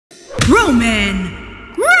Roman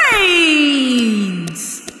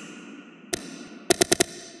Reigns.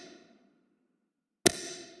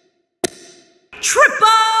 Triple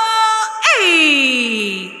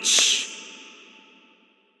H.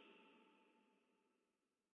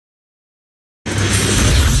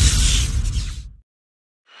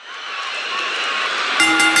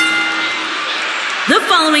 The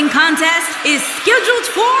following contest is scheduled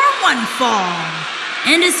for one fall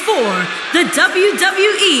and is for the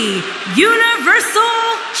WWE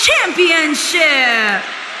Universal Championship.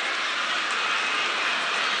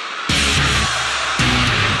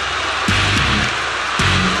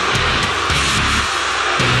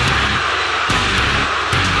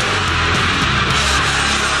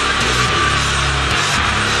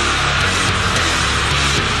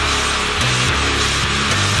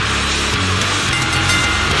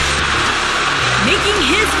 Making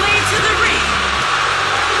his way to the ring,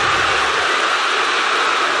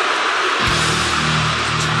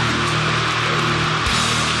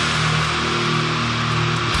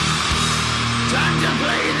 time to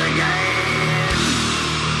play the game.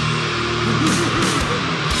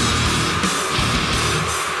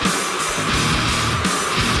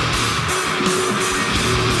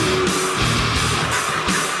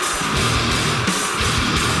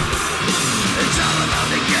 It's all about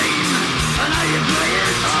the game. And how you play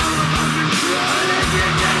it, all about control. If you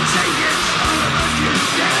can take it, all about your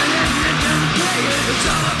stand. If you can play it, it's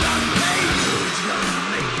all about pain. Who's gonna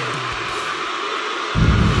make it?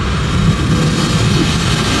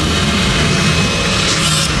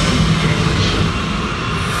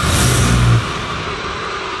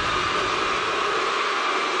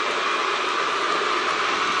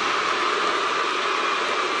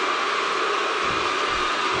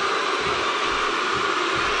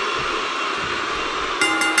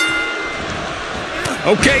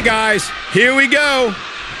 Okay, guys, here we go.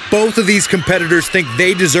 Both of these competitors think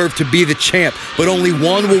they deserve to be the champ, but only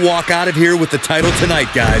one will walk out of here with the title tonight,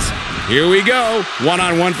 guys. Here we go.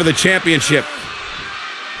 One-on-one for the championship.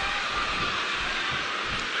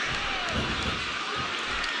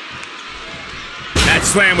 That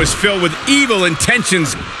slam was filled with evil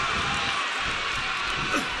intentions.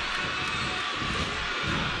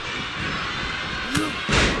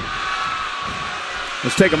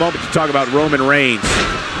 Let's take a moment to talk about Roman Reigns.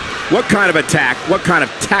 What kind of attack, what kind of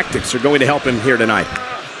tactics are going to help him here tonight?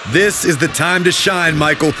 This is the time to shine,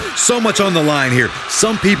 Michael. So much on the line here.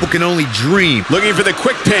 Some people can only dream. Looking for the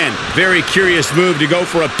quick pin. Very curious move to go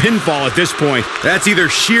for a pinfall at this point. That's either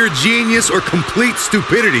sheer genius or complete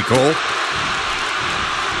stupidity, Cole.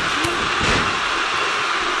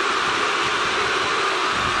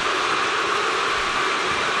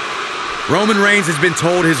 Roman Reigns has been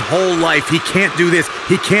told his whole life he can't do this,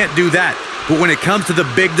 he can't do that. But when it comes to the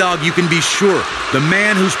big dog, you can be sure the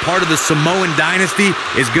man who's part of the Samoan dynasty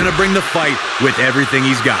is going to bring the fight with everything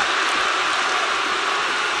he's got.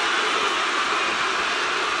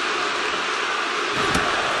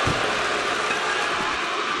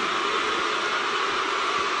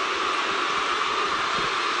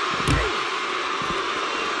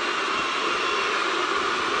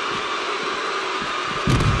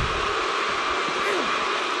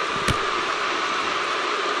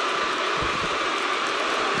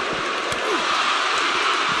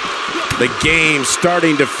 The game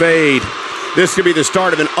starting to fade. This could be the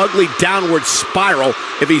start of an ugly downward spiral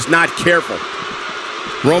if he's not careful.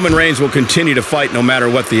 Roman Reigns will continue to fight no matter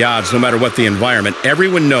what the odds, no matter what the environment.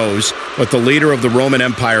 Everyone knows what the leader of the Roman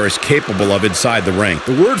Empire is capable of inside the ring.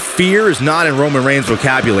 The word fear is not in Roman Reigns'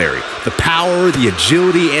 vocabulary. The power, the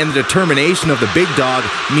agility, and the determination of the big dog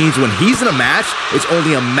means when he's in a match, it's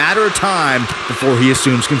only a matter of time before he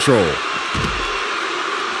assumes control.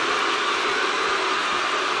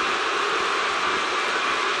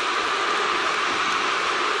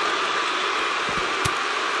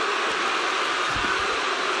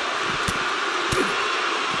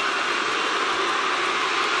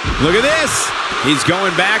 Look at this. He's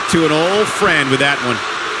going back to an old friend with that one.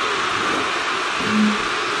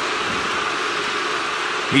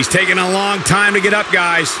 He's taking a long time to get up,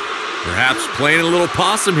 guys. Perhaps playing a little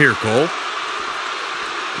possum here, Cole.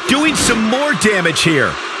 Doing some more damage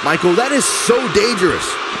here. Michael, that is so dangerous.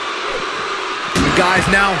 Guys,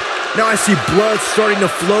 now I see blood starting to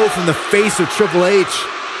flow from the face of Triple H.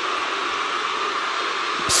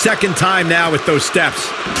 Second time now with those steps.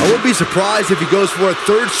 I wouldn't be surprised if he goes for a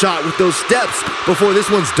third shot with those steps before this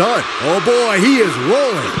one's done. Oh boy, he is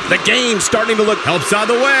rolling. The game's starting to look helps out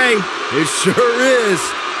of the way. It sure is.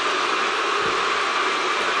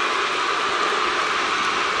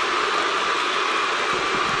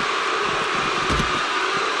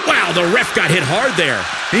 Wow, Wow, the ref got hit hard there.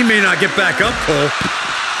 He may not get back up, Cole.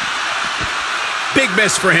 Big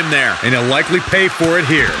miss for him there. And he'll likely pay for it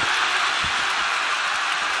here.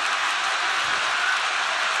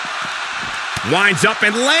 Winds up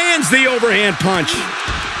and lands the overhand punch.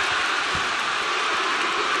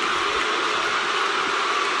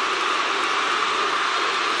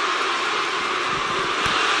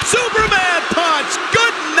 Superman punch.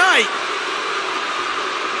 Good night.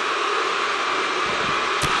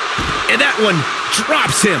 And that one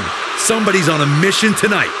drops him. Somebody's on a mission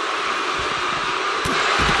tonight.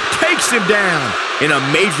 Takes him down in a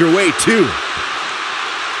major way, too.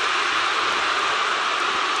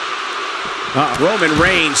 Roman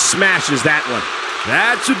Reigns smashes that one.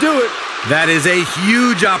 That should do it. That is a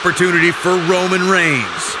huge opportunity for Roman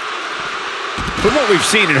Reigns. From what we've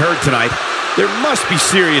seen and heard tonight, there must be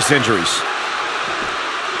serious injuries.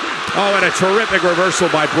 Oh, and a terrific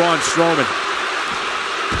reversal by Braun Strowman.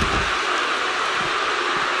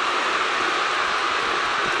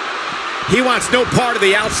 He wants no part of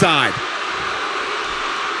the outside.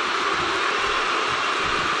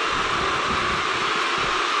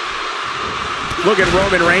 Look at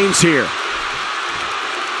Roman Reigns here.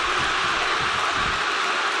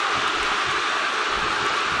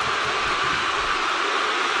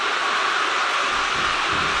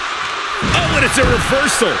 Oh, and it's a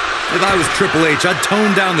reversal. If I was Triple H, I'd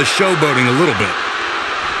tone down the showboating a little bit.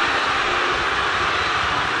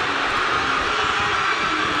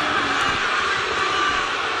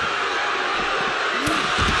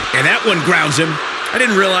 And that one grounds him. I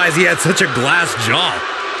didn't realize he had such a glass jaw.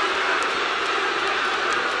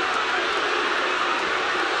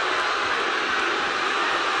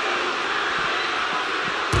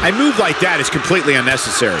 A move like that is completely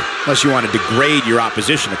unnecessary, unless you want to degrade your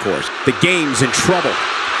opposition, of course. The game's in trouble.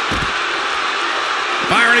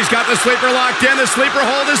 Byron, he's got the sleeper locked in. The sleeper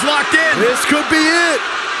hold is locked in. This could be it.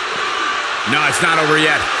 No, it's not over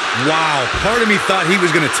yet. Wow, part of me thought he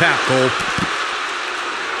was going to tap, Cole.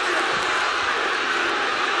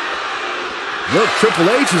 Look, Triple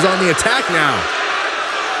H is on the attack now.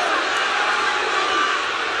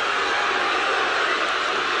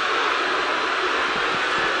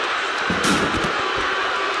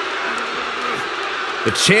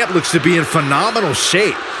 The champ looks to be in phenomenal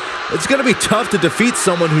shape. It's going to be tough to defeat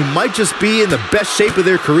someone who might just be in the best shape of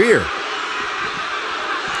their career.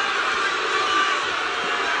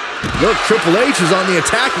 Look, Triple H is on the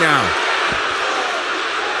attack now.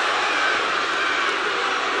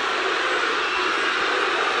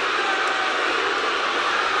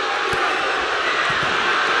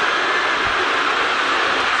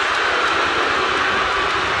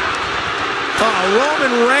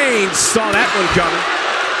 Roman Reigns saw that one coming.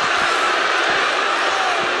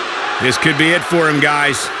 This could be it for him,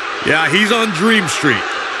 guys. Yeah, he's on Dream Street.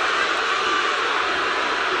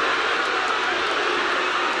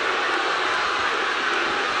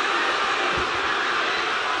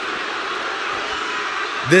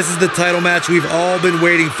 This is the title match we've all been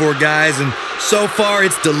waiting for, guys, and so far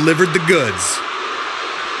it's delivered the goods.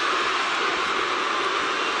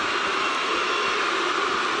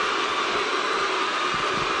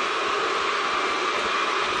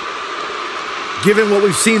 Given what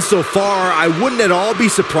we've seen so far, I wouldn't at all be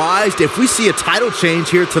surprised if we see a title change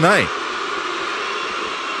here tonight.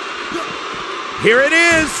 Here it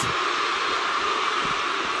is.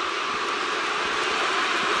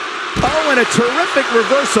 Oh, and a terrific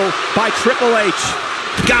reversal by Triple H.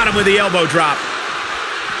 Got him with the elbow drop.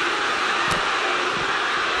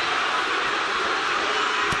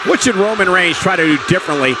 What should Roman Reigns try to do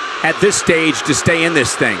differently at this stage to stay in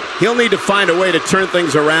this thing? He'll need to find a way to turn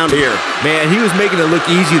things around here. Man, he was making it look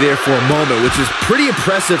easy there for a moment, which is pretty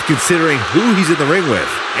impressive considering who he's in the ring with.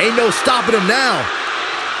 Ain't no stopping him now.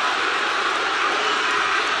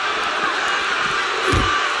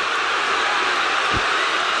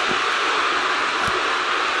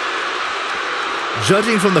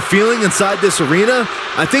 Judging from the feeling inside this arena,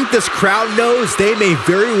 I think this crowd knows they may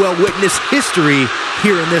very well witness history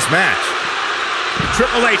here in this match.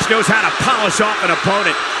 Triple H knows how to polish off an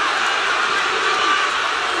opponent.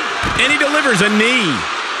 And he delivers a knee.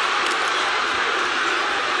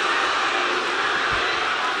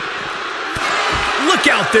 Look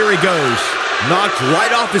out, there he goes. Knocked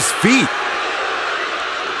right off his feet.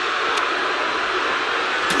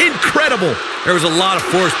 Incredible. There was a lot of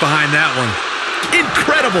force behind that one.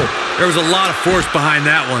 Incredible. There was a lot of force behind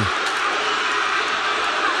that one.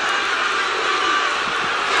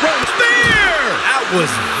 Spear! That was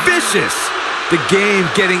vicious. The game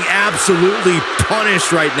getting absolutely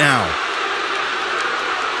punished right now.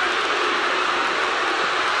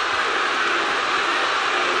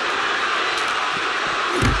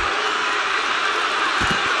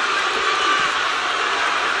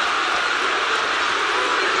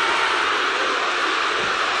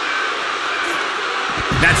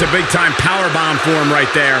 That's a big-time power bomb for him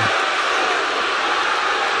right there.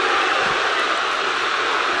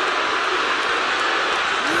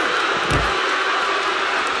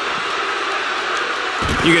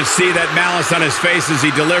 You can see that malice on his face as he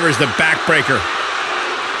delivers the backbreaker.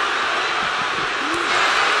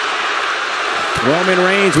 Roman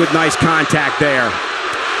Reigns with nice contact there.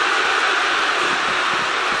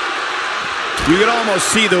 You can almost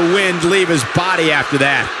see the wind leave his body after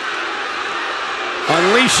that.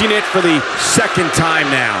 Unleashing it for the second time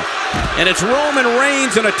now. And it's Roman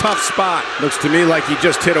Reigns in a tough spot. Looks to me like he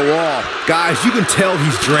just hit a wall. Guys, you can tell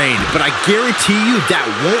he's drained, but I guarantee you that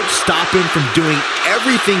won't stop him from doing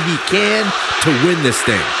everything he can to win this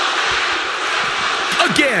thing.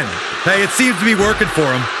 Again! Hey, it seems to be working for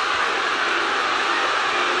him.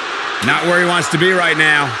 Not where he wants to be right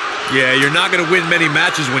now. Yeah, you're not going to win many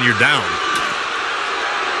matches when you're down.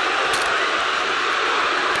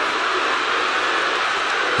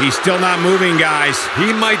 He's still not moving, guys.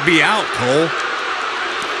 He might be out, Cole.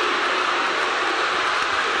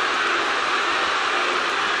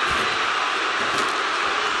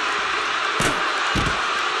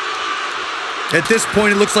 At this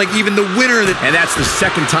point, it looks like even the winner of the... And that's the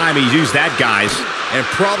second time he's used that, guys. And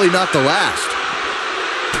probably not the last.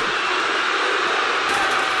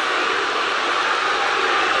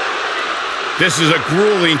 This is a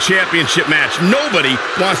grueling championship match. Nobody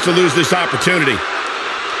wants to lose this opportunity.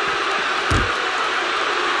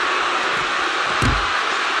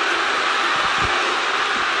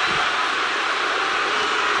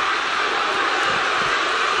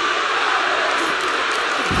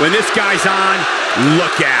 When this guy's on,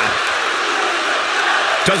 look out.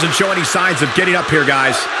 Doesn't show any signs of getting up here,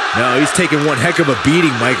 guys. No, he's taking one heck of a beating,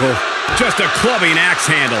 Michael. Just a clubbing axe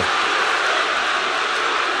handle.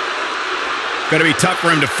 Gonna be tough for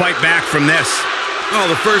him to fight back from this. Oh,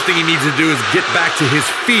 the first thing he needs to do is get back to his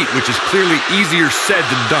feet, which is clearly easier said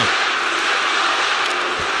than done.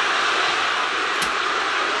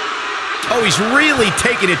 Oh, he's really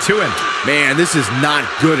taking it to him. Man, this is not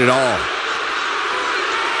good at all.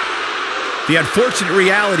 The unfortunate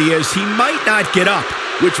reality is he might not get up.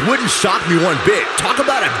 Which wouldn't shock me one bit. Talk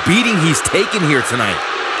about a beating he's taken here tonight.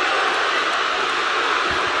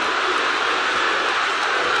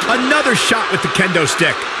 Another shot with the kendo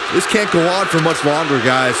stick. This can't go on for much longer,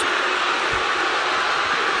 guys.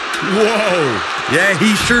 Whoa. Yeah,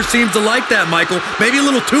 he sure seems to like that, Michael. Maybe a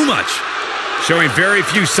little too much. Showing very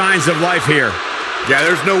few signs of life here. Yeah,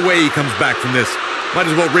 there's no way he comes back from this. Might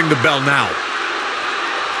as well ring the bell now.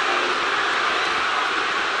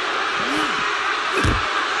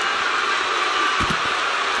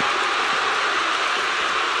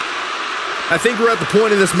 I think we're at the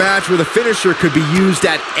point in this match where the finisher could be used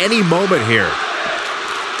at any moment here.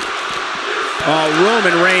 Oh,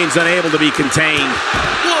 Roman Reigns unable to be contained.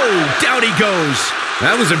 Whoa, down he goes.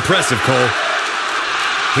 That was impressive, Cole.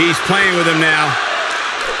 He's playing with him now.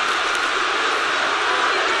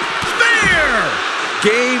 Spear!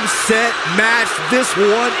 Game, set, match. This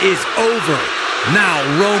one is over. Now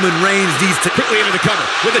Roman Reigns needs to Quickly into the cover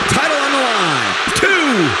with the title on the line.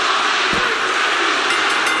 2.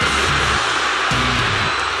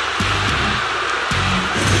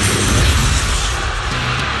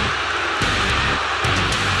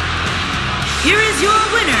 Here is your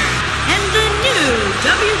winner, and the new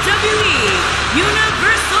WWE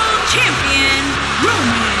Universal Champion,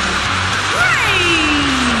 Roman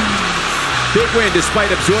Reigns. Big win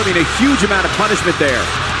despite absorbing a huge amount of punishment there.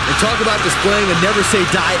 And talk about displaying a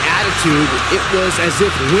never-say-die attitude. It was as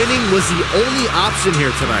if winning was the only option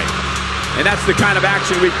here tonight. And that's the kind of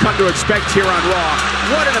action we've come to expect here on Raw.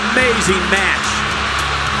 What an amazing match.